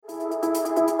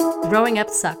Growing Up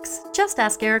Sucks. Just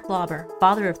ask Eric Lauber,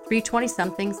 father of three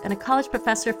 20-somethings and a college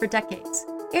professor for decades.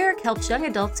 Eric helps young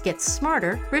adults get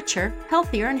smarter, richer,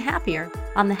 healthier, and happier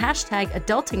on the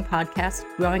 #adulting podcast,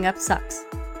 Growing Up Sucks.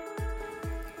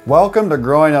 Welcome to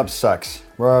Growing Up Sucks,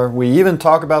 where we even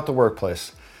talk about the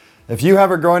workplace. If you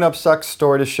have a Growing Up Sucks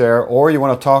story to share or you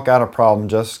want to talk out a problem,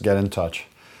 just get in touch.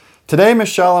 Today,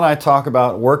 Michelle and I talk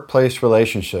about workplace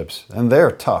relationships, and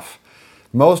they're tough.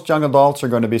 Most young adults are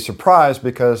going to be surprised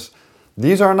because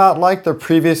these are not like their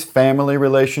previous family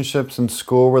relationships and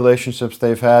school relationships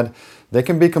they've had. They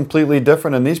can be completely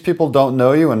different, and these people don't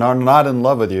know you and are not in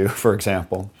love with you, for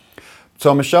example.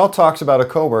 So Michelle talks about a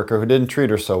coworker who didn't treat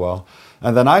her so well,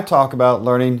 and then I talk about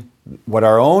learning what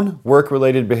our own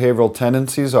work-related behavioral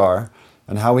tendencies are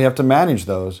and how we have to manage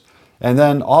those, and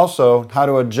then also how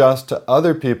to adjust to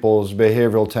other people's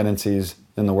behavioral tendencies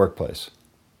in the workplace.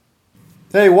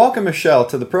 Hey, welcome Michelle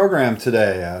to the program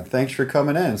today. Thanks for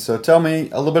coming in. So tell me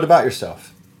a little bit about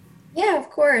yourself. Yeah, of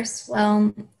course.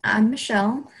 Well, I'm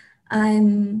Michelle.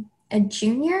 I'm a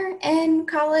junior in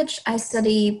college. I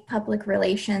study public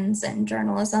relations and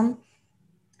journalism.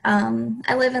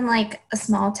 I live in like a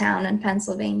small town in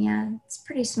Pennsylvania. It's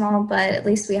pretty small, but at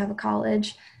least we have a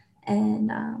college.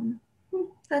 And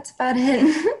that's about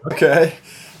it. Okay,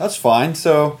 that's fine.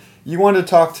 So you want to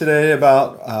talk today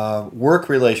about work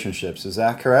relationships, is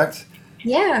that correct?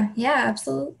 Yeah,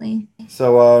 absolutely.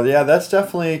 So that's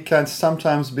definitely can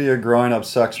sometimes be a growing up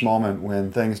sucks moment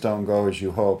when things don't go as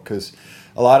you hope, because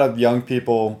a lot of young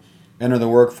people enter the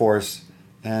workforce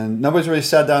and nobody's really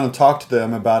sat down and talked to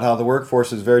them about how the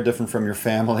workforce is very different from your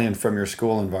family and from your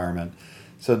school environment.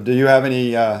 So do you have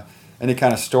any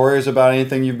kind of stories about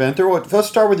anything you've been through? Well, let's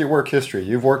start with your work history.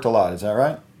 You've worked a lot, is that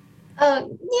right?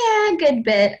 Yeah, a good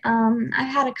bit. I've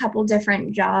had a couple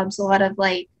different jobs, a lot of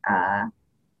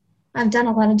I've done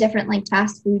a lot of different like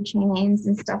fast food chains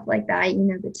and stuff like that,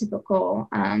 the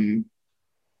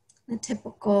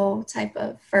typical type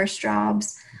of first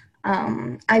jobs.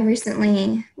 Not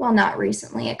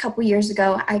recently, a couple years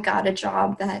ago, I got a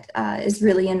job that is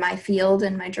really in my field,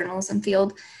 in my journalism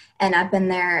field, and I've been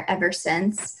there ever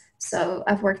since. So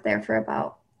I've worked there for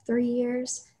about 3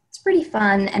 years. It's pretty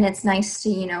fun, and it's nice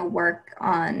to, work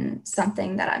on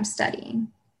something that I'm studying.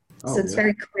 Oh, So it's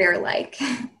very career-like.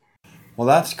 well,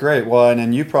 that's great. Well, and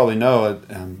then you probably know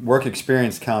it, work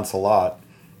experience counts a lot,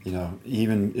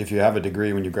 even if you have a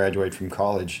degree when you graduate from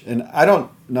college. And I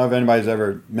don't know if anybody's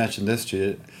ever mentioned this to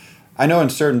you. I know in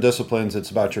certain disciplines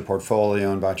it's about your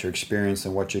portfolio and about your experience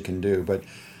and what you can do. But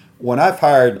when I've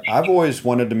hired, I've always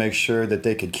wanted to make sure that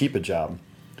they could keep a job.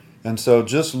 And so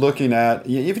just looking at,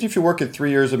 even if you work at 3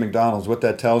 years at McDonald's, what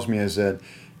that tells me is that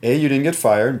A, you didn't get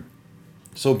fired.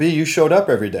 So B, you showed up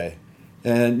every day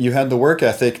and you had the work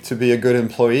ethic to be a good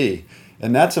employee.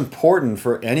 And that's important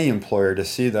for any employer to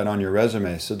see that on your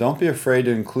resume. So don't be afraid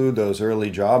to include those early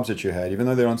jobs that you had, even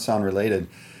though they don't sound related.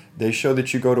 They show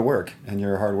that you go to work and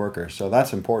you're a hard worker. So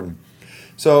that's important.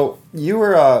 So you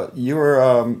were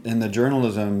in the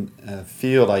journalism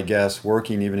field, I guess,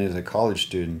 working even as a college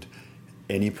student.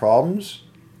 Any problems?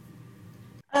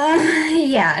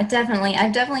 Yeah, definitely.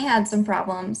 I've definitely had some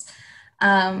problems.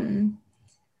 Like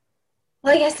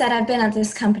I said, I've been at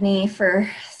this company for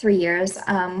 3 years.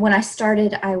 When I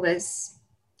started, I was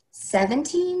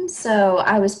 17, so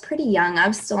I was pretty young. I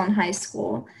was still in high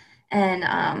school. And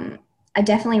I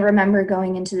definitely remember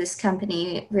going into this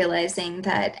company realizing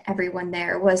that everyone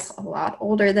there was a lot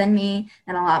older than me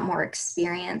and a lot more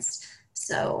experienced.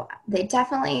 So they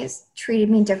definitely treated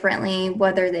me differently,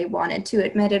 whether they wanted to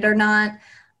admit it or not.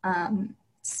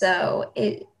 So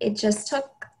it just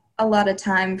took a lot of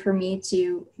time for me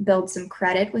to build some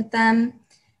credit with them.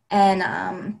 And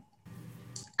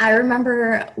I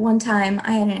remember one time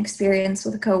I had an experience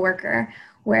with a coworker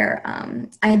where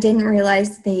I didn't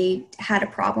realize they had a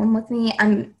problem with me.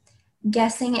 I'm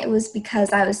guessing it was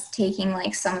because I was taking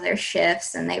like some of their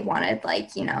shifts and they wanted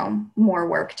more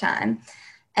work time.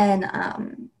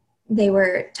 And they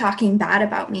were talking bad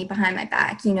about me behind my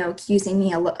back, accusing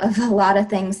me of a lot of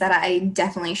things that I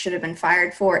definitely should have been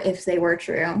fired for if they were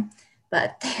true,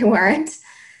 but they weren't.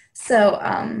 So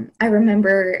I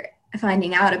remember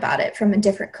finding out about it from a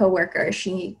different coworker.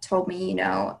 She told me,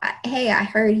 hey, I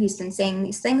heard he's been saying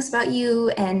these things about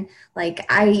you. And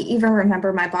I even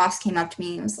remember my boss came up to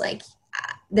me and was like,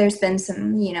 there's been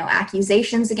some,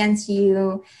 accusations against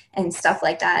you and stuff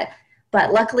like that.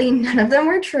 But luckily, none of them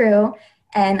were true.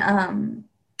 And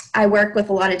I work with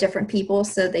a lot of different people,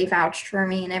 so they vouched for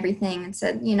me and everything and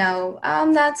said,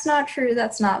 that's not true.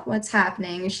 That's not what's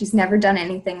happening. She's never done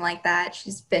anything like that.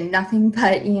 She's been nothing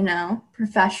but,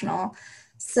 professional.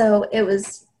 So it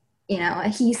was a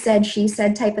he said, she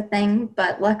said type of thing.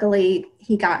 But luckily,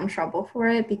 he got in trouble for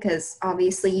it because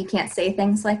obviously you can't say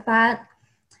things like that.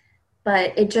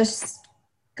 But it just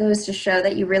goes to show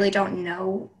that you really don't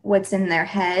know what's in their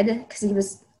head because he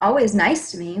was always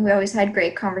nice to me. We always had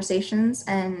great conversations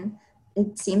and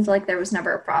it seemed like there was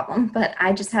never a problem, but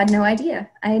I just had no idea.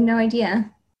 I had no idea.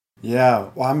 Yeah,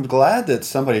 well, I'm glad that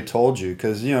somebody told you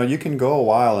because, you can go a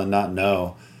while and not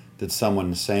know that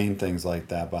someone's saying things like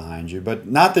that behind you. But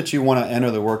not that you want to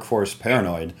enter the workforce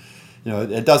paranoid.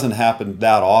 It doesn't happen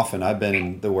that often. I've been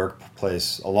in the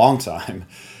workplace a long time,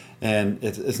 and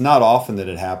it's not often that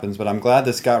it happens. But I'm glad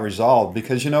this got resolved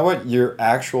because you know what? Your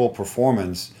actual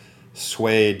performance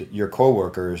swayed your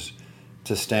coworkers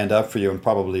to stand up for you and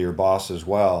probably your boss as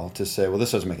well to say, well,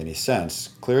 this doesn't make any sense.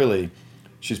 Clearly,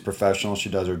 she's professional. She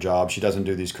does her job. She doesn't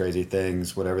do these crazy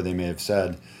things, whatever they may have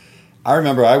said. I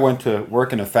remember I went to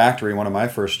work in a factory, one of my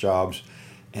first jobs,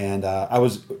 and I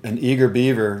was an eager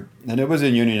beaver, and it was a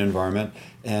union environment,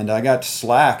 and I got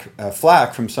flack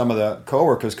from some of the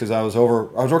coworkers because I was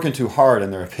working too hard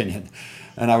in their opinion,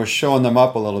 and I was showing them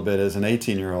up a little bit as an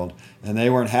 18-year-old, and they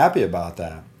weren't happy about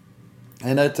that,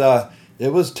 and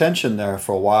it was tension there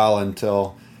for a while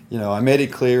until I made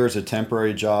it clear it was a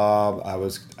temporary job. I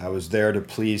was there to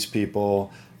please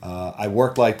people. I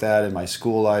worked like that in my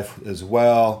school life as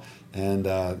well. And,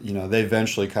 they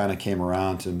eventually kind of came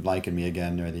around to liking me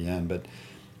again near the end. But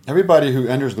everybody who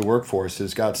enters the workforce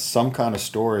has got some kind of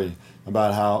story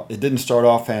about how it didn't start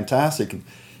off fantastic.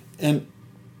 And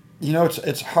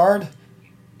it's hard.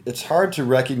 It's hard to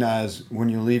recognize when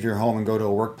you leave your home and go to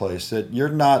a workplace that you're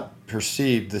not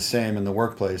perceived the same in the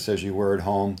workplace as you were at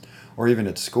home or even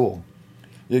at school.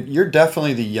 You're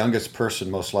definitely the youngest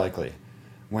person, most likely,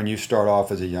 when you start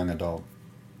off as a young adult.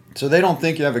 So they don't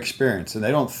think you have experience, and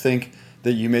they don't think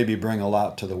that you maybe bring a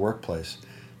lot to the workplace.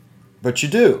 But you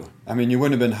do. I mean, you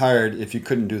wouldn't have been hired if you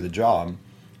couldn't do the job,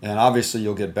 and obviously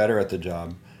you'll get better at the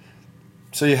job.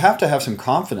 So you have to have some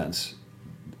confidence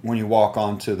when you walk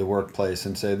onto the workplace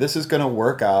and say, this is going to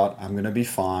work out, I'm going to be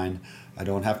fine, I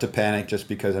don't have to panic just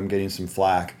because I'm getting some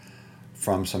flack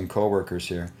from some coworkers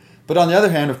here. But on the other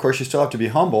hand, of course, you still have to be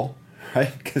humble,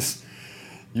 right? Because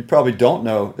you probably don't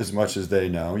know as much as they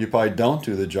know. You probably don't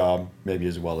do the job maybe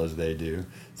as well as they do.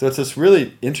 So it's this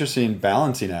really interesting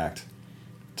balancing act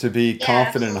to be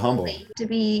confident and humble.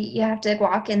 You have to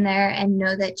walk in there and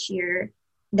know that you're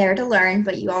there to learn,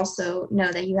 but you also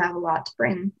know that you have a lot to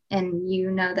bring. And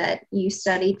you know that you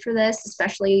studied for this,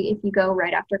 especially if you go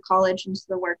right after college into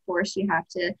the workforce. You have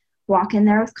to walk in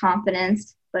there with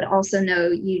confidence, but also know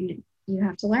you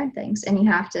have to learn things and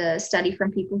you have to study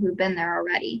from people who've been there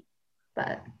already.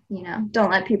 But,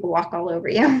 don't let people walk all over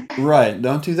you. Right.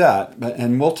 Don't do that.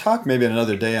 And we'll talk maybe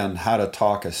another day on how to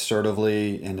talk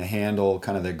assertively and to handle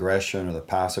kind of the aggression or the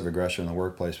passive aggression in the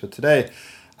workplace. But today,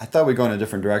 I thought we'd go in a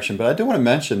different direction. But I do want to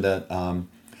mention that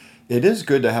it is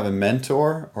good to have a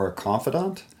mentor or a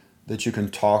confidant that you can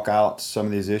talk out some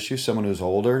of these issues, someone who's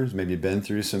older, who's maybe been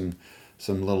through some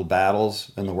little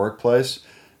battles in the workplace.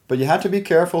 But you have to be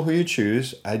careful who you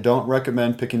choose. I don't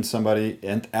recommend picking somebody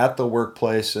at the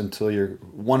workplace until you're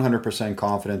 100%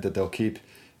 confident that they'll keep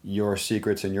your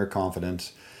secrets and your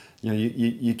confidence.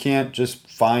 You can't just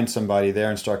find somebody there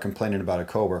and start complaining about a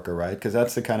coworker, right? Because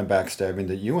that's the kind of backstabbing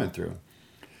that you went through.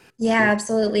 Yeah,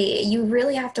 absolutely. You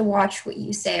really have to watch what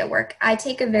you say at work. I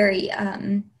take a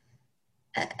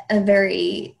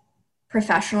very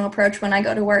professional approach when I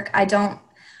go to work.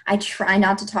 I try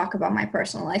not to talk about my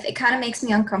personal life. It kind of makes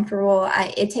me uncomfortable.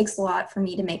 It takes a lot for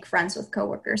me to make friends with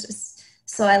coworkers.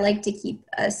 So I like to keep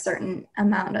a certain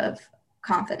amount of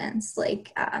confidence.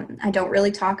 Like, I don't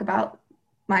really talk about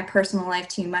my personal life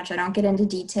too much. I don't get into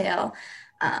detail.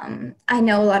 I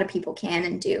know a lot of people can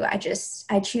and do. I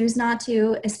choose not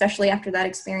to, especially after that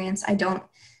experience. I don't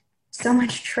so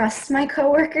much trust my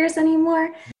coworkers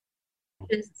anymore.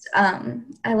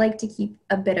 I like to keep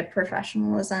a bit of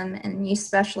professionalism, and you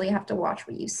especially have to watch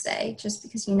what you say just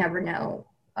because you never know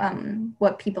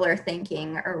what people are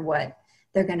thinking or what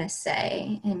they're going to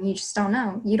say, and you just don't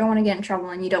know. You don't want to get in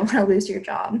trouble and you don't want to lose your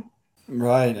job.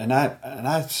 Right. And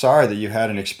I'm sorry that you had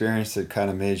an experience that kind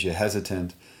of made you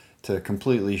hesitant to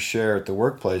completely share at the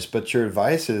workplace, but your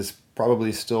advice is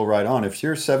probably still right on. If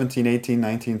you're 17, 18,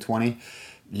 19, 20,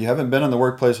 you haven't been in the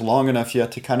workplace long enough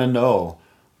yet to kind of know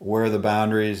where are the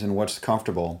boundaries and what's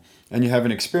comfortable. And you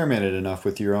haven't experimented enough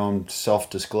with your own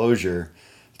self-disclosure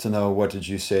to know what did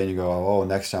you say, and you go, oh,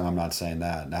 next time I'm not saying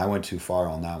that. Now I went too far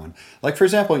on that one. Like, for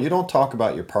example, you don't talk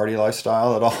about your party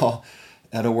lifestyle at all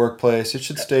at a workplace. It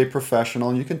should stay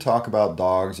professional. You can talk about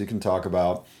dogs. You can talk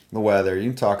about the weather.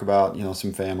 You can talk about,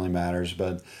 some family matters.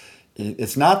 But,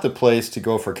 it's not the place to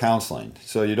go for counseling.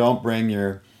 So you don't bring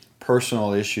your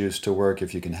personal issues to work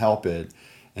if you can help it,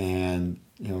 and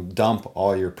dump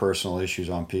all your personal issues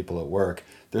on people at work.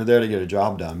 They're there to get a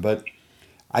job done. But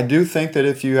I do think that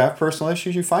if you have personal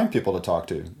issues, you find people to talk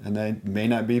to, and they may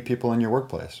not be people in your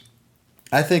workplace.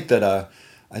 I think that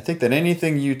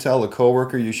anything you tell a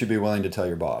coworker, you should be willing to tell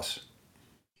your boss.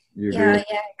 You agree? Yeah,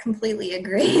 I completely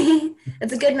agree.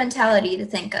 It's a good mentality to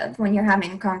think of when you're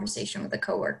having a conversation with a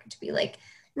coworker to be like,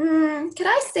 could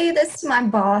I say this to my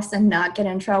boss and not get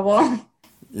in trouble?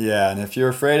 Yeah, and if you're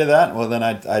afraid of that, well, then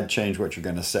I'd change what you're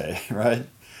going to say, right?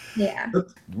 Yeah.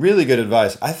 Really good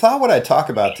advice. I thought what I'd talk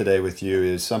about today with you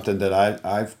is something that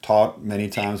I've taught many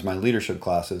times in my leadership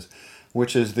classes,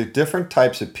 which is the different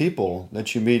types of people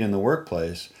that you meet in the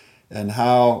workplace and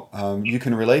how you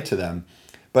can relate to them.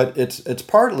 But it's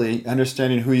partly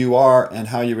understanding who you are and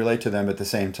how you relate to them at the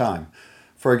same time.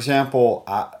 For example,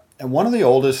 one of the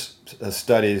oldest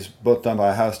studies, both done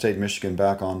by Ohio State and Michigan,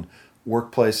 back on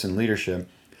workplace and leadership,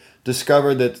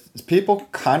 discovered that people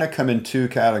kind of come in two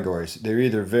categories. They're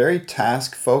either very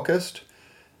task focused,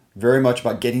 very much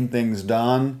about getting things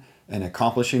done and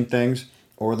accomplishing things,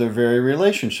 or they're very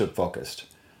relationship focused.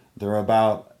 They're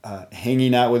about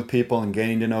hanging out with people and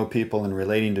getting to know people and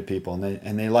relating to people,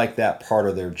 and they like that part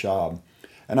of their job.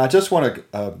 And I just want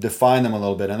to define them a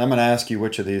little bit, and I'm going to ask you,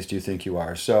 which of these do you think you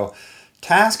are? So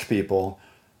task people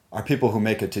are people who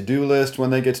make a to-do list when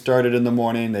they get started in the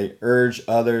morning. They urge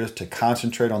others to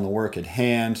concentrate on the work at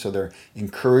hand, so they're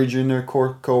encouraging their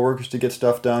coworkers to get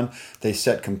stuff done. They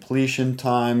set completion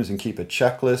times and keep a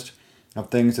checklist of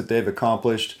things that they've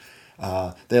accomplished.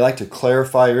 They like to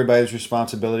clarify everybody's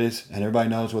responsibilities, and everybody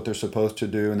knows what they're supposed to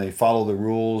do, and they follow the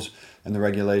rules and the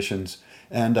regulations.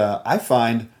 And I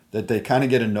find that they kind of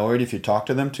get annoyed if you talk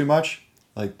to them too much.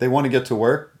 Like, they want to get to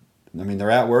work. I mean,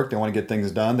 they're at work. They want to get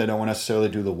things done. They don't want to necessarily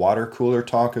do the water cooler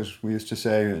talk, as we used to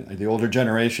say. The older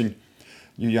generation,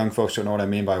 you young folks don't know what I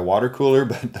mean by water cooler,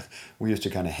 but we used to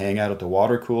kind of hang out at the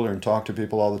water cooler and talk to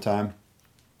people all the time.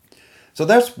 So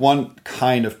that's one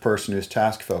kind of person who's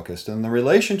task focused. And the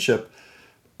relationship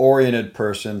oriented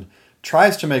person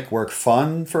tries to make work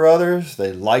fun for others.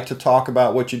 They like to talk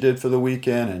about what you did for the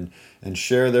weekend and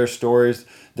share their stories.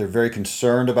 They're very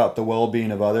concerned about the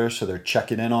well-being of others, so they're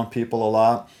checking in on people a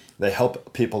lot. They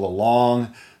help people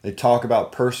along. They talk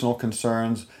about personal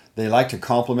concerns. They like to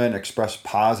compliment and express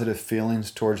positive feelings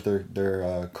towards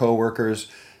their coworkers.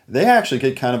 They actually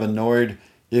get kind of annoyed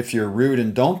if you're rude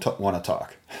and don't want to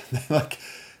talk. They're like,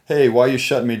 hey, why are you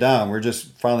shutting me down? We're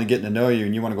just finally getting to know you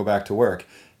and you want to go back to work.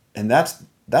 And that's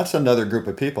another group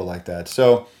of people like that.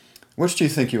 So which do you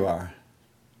think you are?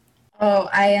 Oh,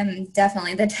 I am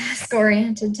definitely the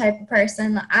task-oriented type of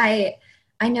person. I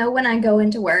know when I go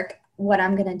into work what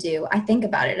I'm going to do. I think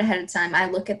about it ahead of time. I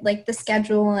look at like the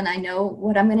schedule and I know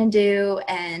what I'm going to do,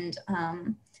 and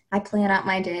I plan out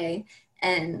my day,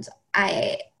 and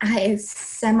I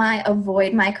semi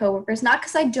avoid my coworkers, not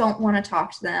because I don't want to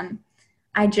talk to them.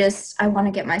 I want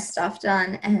to get my stuff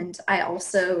done, and I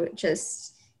also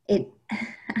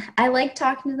I like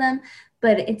talking to them,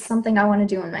 but it's something I want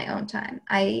to do in my own time.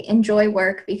 I enjoy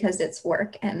work because it's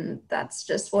work, and that's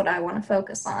just what I want to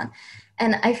focus on.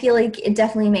 And I feel like it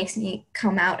definitely makes me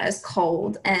come out as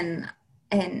cold. And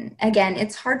again,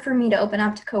 it's hard for me to open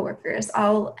up to coworkers.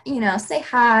 I'll, say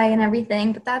hi and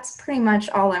everything, but that's pretty much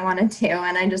all I want to do.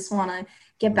 And I just want to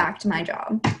get back to my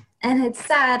job. And it's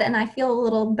sad, and I feel a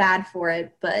little bad for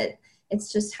it, but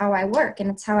it's just how I work, and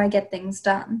it's how I get things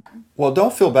done. Well,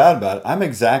 don't feel bad about it. I'm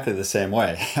exactly the same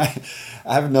way.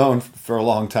 I've known for a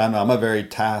long time now I'm a very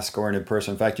task-oriented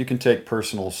person. In fact, you can take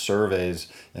personal surveys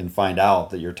and find out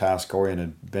that you're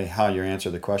task-oriented by how you answer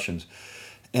the questions.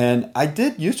 And I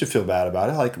did used to feel bad about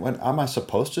it. Like, when am I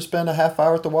supposed to spend a half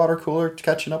hour at the water cooler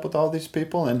catching up with all these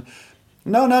people? And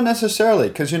no, not necessarily,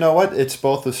 because you know what? It's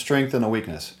both a strength and a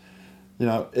weakness.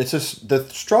 It's just the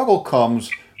struggle comes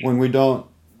when we don't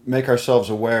make ourselves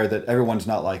aware that everyone's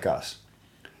not like us.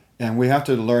 And we have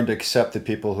to learn to accept the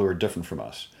people who are different from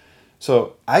us.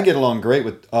 So I get along great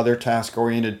with other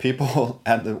task-oriented people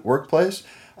at the workplace.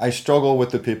 I struggle with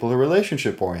the people who are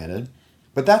relationship-oriented,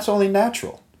 but that's only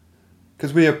natural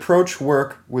because we approach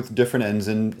work with different ends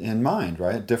in mind,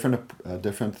 right?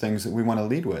 Different things that we want to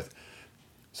lead with.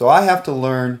 So I have to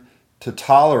learn to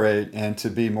tolerate and to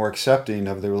be more accepting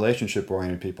of the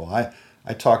relationship-oriented people.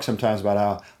 I talk sometimes about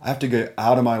how I have to get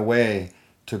out of my way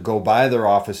to go by their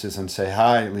offices and say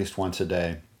hi at least once a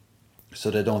day so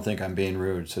they don't think I'm being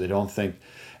rude, so they don't think,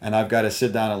 and I've got to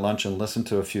sit down at lunch and listen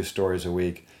to a few stories a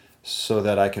week so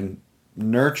that I can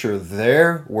nurture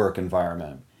their work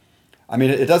environment. I mean,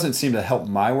 it doesn't seem to help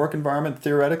my work environment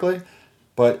theoretically,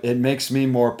 but it makes me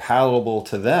more palatable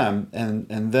to them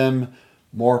and them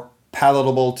more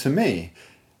palatable to me.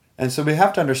 And so we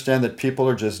have to understand that people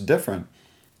are just different.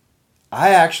 I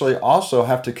actually also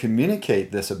have to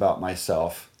communicate this about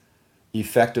myself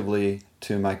effectively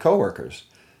to my coworkers.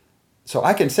 So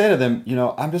I can say to them,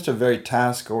 I'm just a very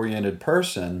task-oriented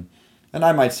person, and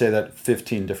I might say that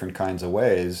 15 different kinds of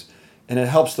ways, and it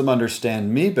helps them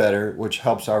understand me better, which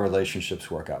helps our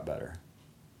relationships work out better.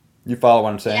 You follow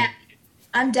what I'm saying? Yeah,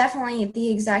 I'm definitely the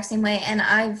exact same way. And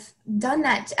I've done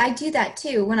that. I do that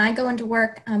too. When I go into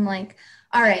work, I'm like,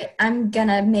 all right, I'm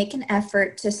gonna make an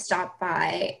effort to stop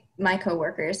by my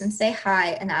coworkers and say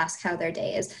hi and ask how their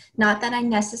day is. Not that I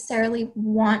necessarily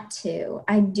want to.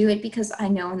 I do it because I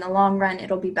know in the long run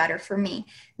it'll be better for me,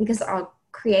 because I'll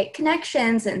create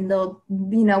connections and they'll,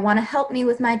 want to help me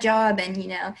with my job, and,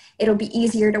 it'll be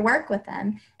easier to work with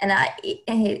them. And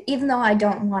even though I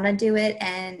don't want to do it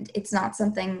and it's not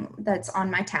something that's on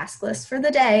my task list for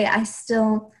the day, I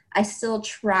still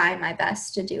try my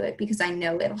best to do it because I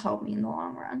know it'll help me in the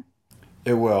long run.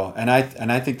 It will, and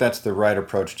I think that's the right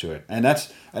approach to it, and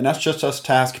that's just us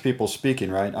task people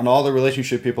speaking, right? And all the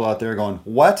relationship people out there going,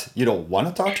 "What? You don't want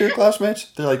to talk to your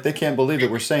classmates?" They're like, they can't believe that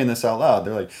we're saying this out loud.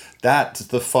 They're like, "That's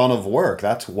the fun of work.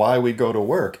 That's why we go to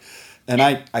work." And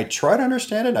I try to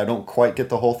understand it. I don't quite get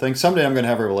the whole thing. Someday I'm going to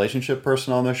have a relationship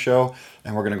person on this show,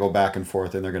 and we're going to go back and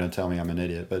forth, and they're going to tell me I'm an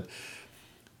idiot. But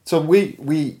so we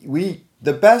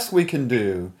the best we can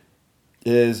do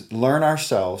is learn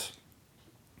ourselves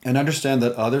and understand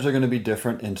that others are going to be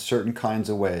different in certain kinds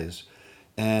of ways,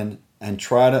 and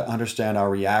try to understand our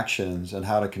reactions and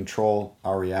how to control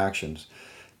our reactions.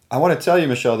 I want to tell you,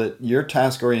 Michelle, that your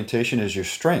task orientation is your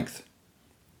strength,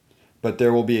 but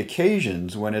there will be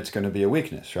occasions when it's going to be a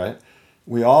weakness, right?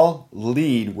 We all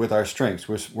lead with our strengths.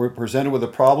 We're presented with a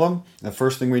problem. The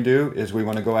first thing we do is we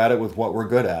want to go at it with what we're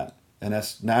good at, and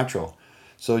that's natural.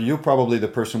 So you're probably the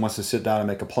person who wants to sit down and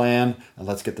make a plan, and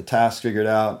let's get the task figured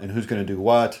out, and who's going to do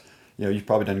what. You've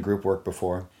probably done group work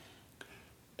before.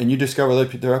 And you discover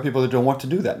that there are people that don't want to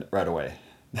do that right away.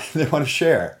 They want to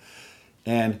share.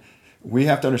 And we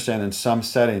have to understand in some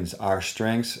settings, our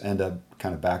strengths end up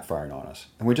kind of backfiring on us.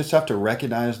 And we just have to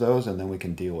recognize those, and then we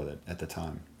can deal with it at the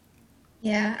time.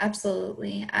 Yeah,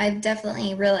 absolutely. I've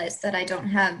definitely realized that I don't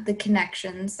have the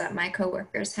connections that my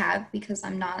coworkers have because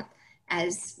I'm not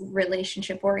as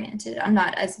relationship oriented. I'm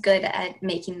not as good at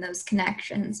making those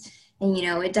connections. And,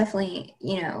 it definitely,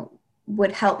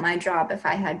 would help my job if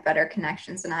I had better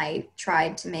connections and I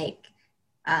tried to make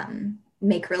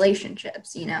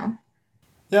relationships.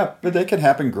 Yeah, but they can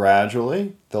happen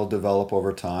gradually. They'll develop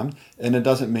over time. And it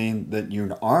doesn't mean that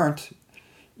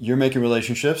you're making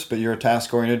relationships, but you're a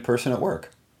task-oriented person at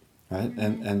work, right?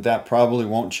 And that probably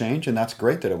won't change, and that's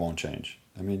great that it won't change.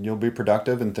 I mean, you'll be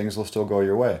productive and things will still go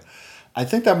your way. I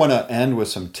think I'm going to end with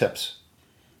some tips,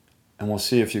 and we'll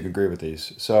see if you can agree with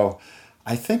these. So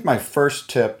I think my first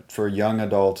tip for young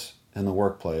adults in the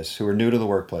workplace who are new to the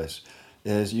workplace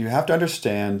is you have to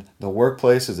understand the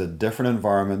workplace is a different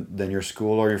environment than your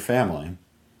school or your family,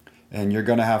 and you're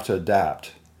going to have to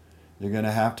adapt. You're going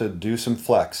to have to do some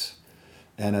flex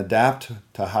and adapt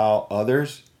to how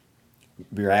others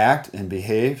react and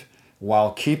behave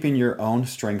while keeping your own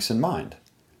strengths in mind.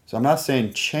 So I'm not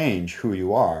saying change who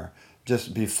you are,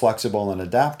 just be flexible and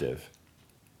adaptive.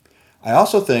 I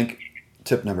also think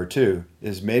tip number 2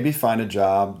 is maybe find a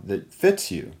job that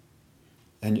fits you.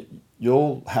 And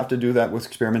you'll have to do that with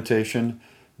experimentation.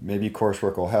 Maybe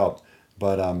coursework will help.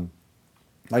 But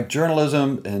like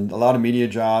journalism and a lot of media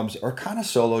jobs are kind of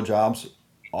solo jobs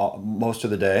most of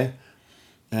the day.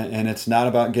 And it's not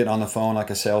about getting on the phone like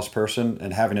a salesperson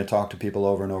and having to talk to people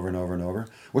over and over and over and over,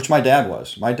 which my dad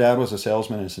was. My dad was a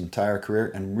salesman his entire career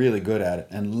and really good at it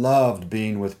and loved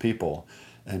being with people.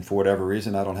 And for whatever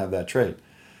reason, I don't have that trait.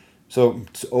 So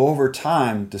over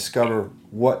time, discover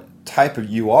what type of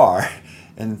you are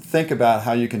and think about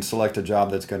how you can select a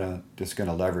job that's going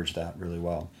to leverage that really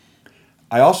well.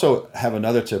 I also have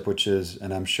another tip, which is,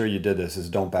 and I'm sure you did this, is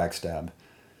don't backstab.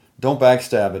 Don't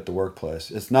backstab at the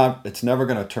workplace. It's never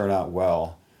going to turn out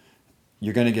well.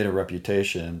 You're going to get a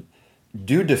reputation.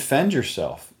 Do defend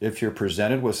yourself. If you're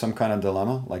presented with some kind of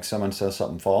dilemma, like someone says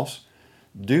something false,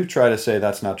 do try to say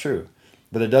that's not true.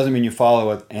 But it doesn't mean you follow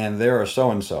it and they're a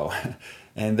so-and-so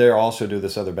and they also do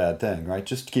this other bad thing, right?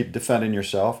 Just keep defending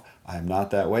yourself. I'm not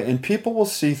that way. And people will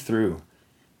see through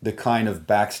the kind of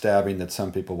backstabbing that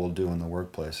some people will do in the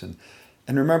workplace. And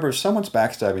remember, if someone's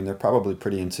backstabbing, they're probably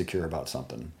pretty insecure about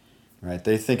something. Right?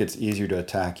 They think it's easier to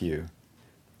attack you.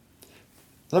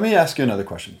 Let me ask you another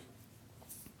question.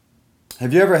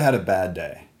 Have you ever had a bad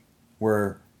day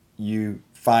where you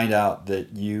find out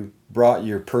that you brought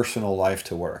your personal life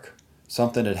to work?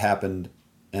 Something that happened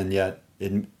and yet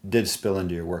it did spill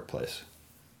into your workplace.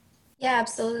 Yeah,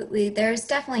 absolutely. There's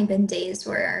definitely been days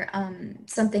where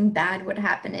something bad would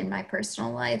happen in my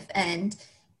personal life, and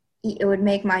it would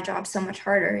make my job so much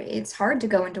harder. It's hard to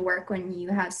go into work when you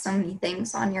have so many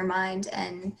things on your mind,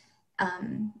 and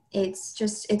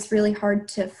it's really hard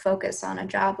to focus on a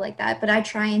job like that. But I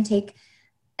try and take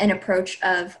an approach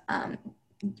of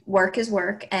work is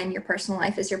work and your personal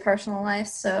life is your personal life.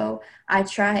 So I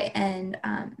try and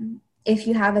if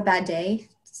you have a bad day,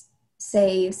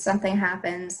 say something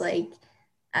happens like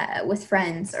with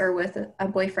friends or with a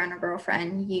boyfriend or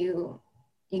girlfriend, you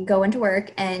go into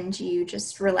work and you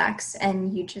just relax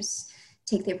and you just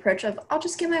take the approach of I'll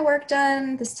just get my work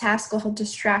done. This task will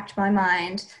distract my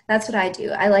mind. That's what I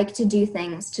do. I like to do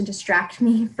things to distract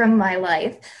me from my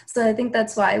life. So I think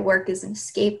that's why work is an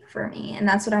escape for me, and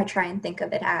that's what I try and think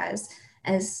of it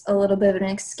as a little bit of an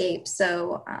escape.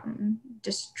 So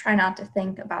just try not to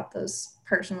think about those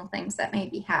personal things that may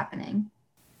be happening.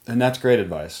 And that's great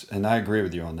advice. And I agree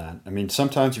with you on that. I mean,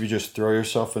 sometimes if you just throw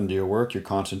yourself into your work, your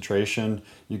concentration,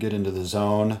 you get into the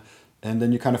zone, and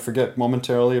then you kind of forget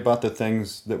momentarily about the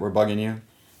things that were bugging you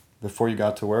before you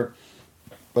got to work.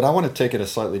 But I want to take it a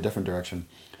slightly different direction.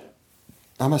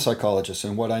 I'm a psychologist,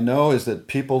 and what I know is that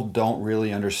people don't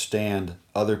really understand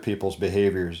other people's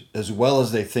behaviors as well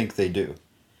as they think they do.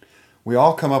 We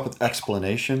all come up with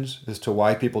explanations as to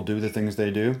why people do the things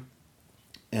they do.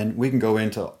 And we can go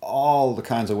into all the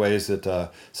kinds of ways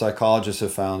that psychologists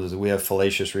have found is that we have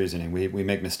fallacious reasoning. We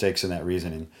make mistakes in that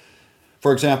reasoning.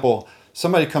 For example,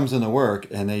 somebody comes into work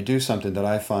and they do something that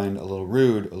I find a little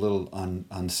rude, a little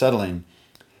unsettling,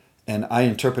 and I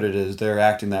interpret it as they're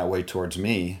acting that way towards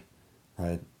me,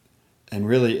 right? And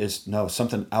really it's no,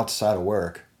 something outside of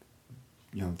work,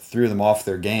 threw them off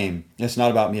their game. It's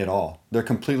not about me at all. They're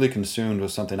completely consumed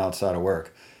with something outside of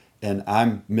work, and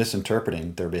I'm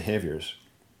misinterpreting their behaviors.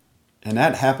 And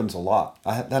that happens a lot.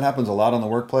 That happens a lot in the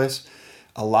workplace.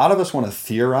 A lot of us want to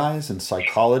theorize and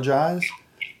psychologize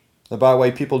about why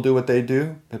people do what they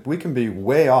do, but we can be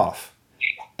way off.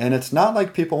 And it's not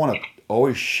like people want to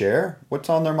always share what's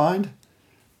on their mind.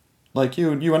 Like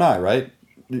you and I, right?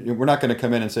 We're not going to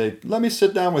come in and say, let me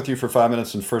sit down with you for 5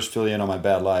 minutes and first fill you in on my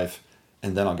bad life,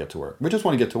 and then I'll get to work. We just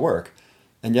want to get to work.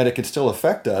 And yet it can still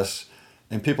affect us,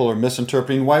 and people are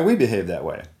misinterpreting why we behave that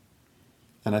way.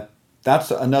 And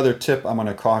that's another tip I'm going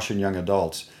to caution young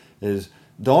adults is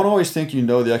don't always think you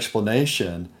know the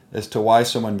explanation as to why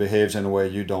someone behaves in a way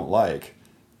you don't like.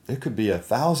 There could be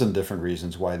 1,000 different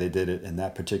reasons why they did it in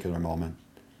that particular moment.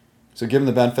 So give them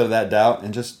the benefit of that doubt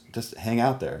and just hang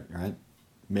out there, right?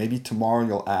 Maybe tomorrow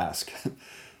you'll ask.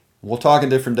 We'll talk a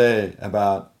different day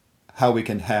about how we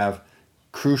can have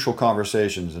crucial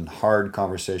conversations and hard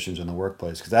conversations in the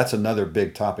workplace, because that's another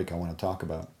big topic I want to talk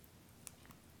about.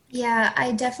 Yeah,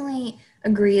 I definitely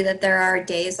agree that there are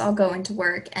days I'll go into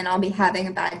work and I'll be having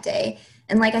a bad day.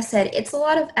 And like I said, it's a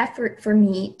lot of effort for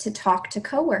me to talk to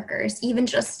coworkers, even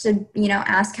just to,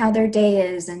 ask how their day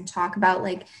is and talk about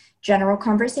like general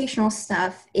conversational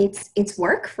stuff. It's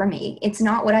work for me. It's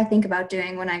not what I think about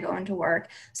doing when I go into work.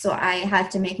 So I have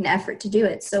to make an effort to do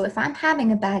it. So if I'm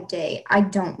having a bad day, I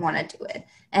don't want to do it.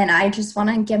 And I just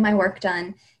want to get my work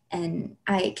done. And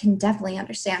I can definitely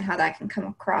understand how that can come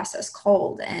across as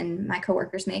cold, and my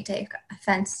coworkers may take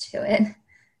offense to it.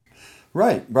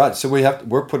 Right. So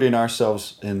we're putting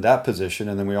ourselves in that position,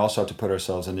 and then we also have to put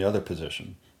ourselves in the other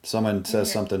position. Someone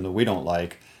says something that we don't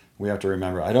like, we have to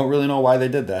remember, I don't really know why they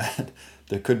did that.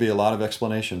 There could be a lot of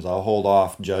explanations. I'll hold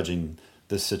off judging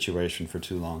this situation for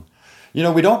too long.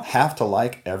 We don't have to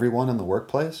like everyone in the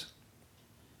workplace.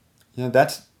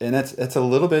 It's a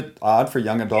little bit odd for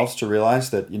young adults to realize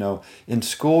that, in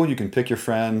school you can pick your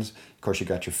friends, of course you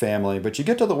got your family, but you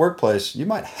get to the workplace, you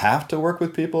might have to work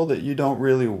with people that you don't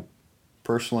really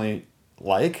personally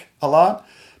like a lot,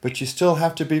 but you still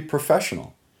have to be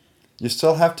professional. You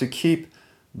still have to keep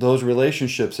those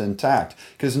relationships intact,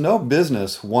 because no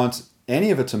business wants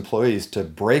any of its employees to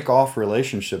break off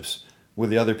relationships with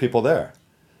the other people there.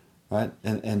 Right?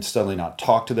 And suddenly not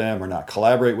talk to them or not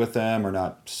collaborate with them or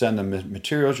not send them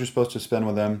materials you're supposed to spend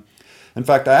with them. In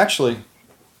fact, I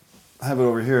have it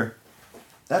over here.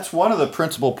 That's one of the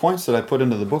principal points that I put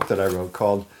into the book that I wrote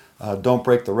called Don't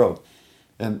Break the Rope.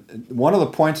 And one of the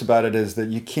points about it is that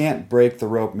you can't break the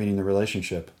rope, meaning the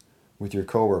relationship with your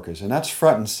coworkers. And that's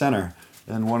front and center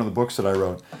in one of the books that I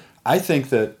wrote. I think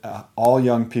that all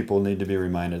young people need to be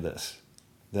reminded of this,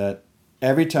 that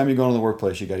every time you go into the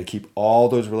workplace, you got to keep all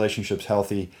those relationships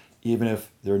healthy, even if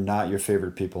they're not your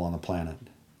favorite people on the planet.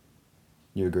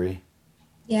 You agree?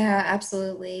 Yeah,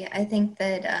 absolutely. I think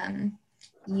that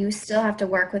you still have to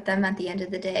work with them at the end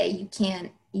of the day.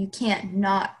 You can't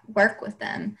not work with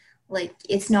them. Like,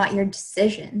 it's not your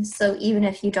decision. So even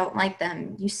if you don't like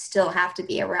them, you still have to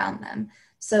be around them.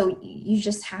 So you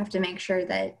just have to make sure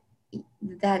that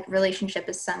that relationship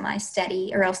is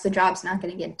semi-steady, or else the job's not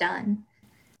going to get done.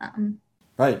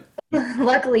 Right.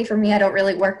 Luckily for me, I don't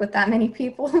really work with that many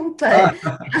people, but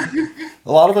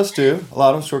A lot of us do. A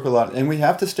lot of us work with a lot, and we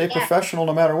have to stay yeah, professional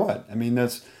no matter what. I mean,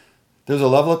 there's a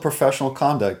level of professional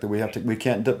conduct that we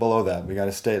can't dip below that. We got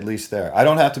to stay at least there. I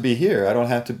don't have to be here. I don't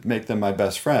have to make them my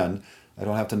best friend. I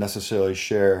don't have to necessarily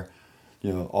share,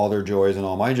 all their joys and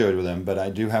all my joys with them, but I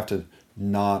do have to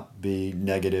not be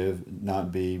negative,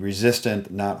 not be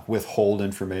resistant, not withhold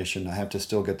information. I have to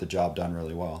still get the job done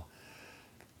really well.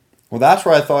 Well, that's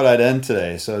where I thought I'd end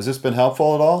today. So has this been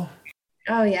helpful at all?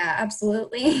 oh yeah,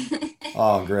 absolutely.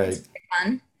 Oh, It's great.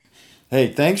 fun.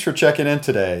 Hey, thanks for checking in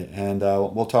today, and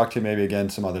we'll talk to you maybe again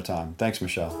some other time. Thanks,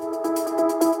 Michelle.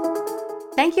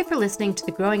 Thank you for listening to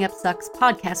the Growing Up Sucks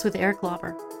podcast with Eric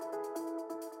Lauber.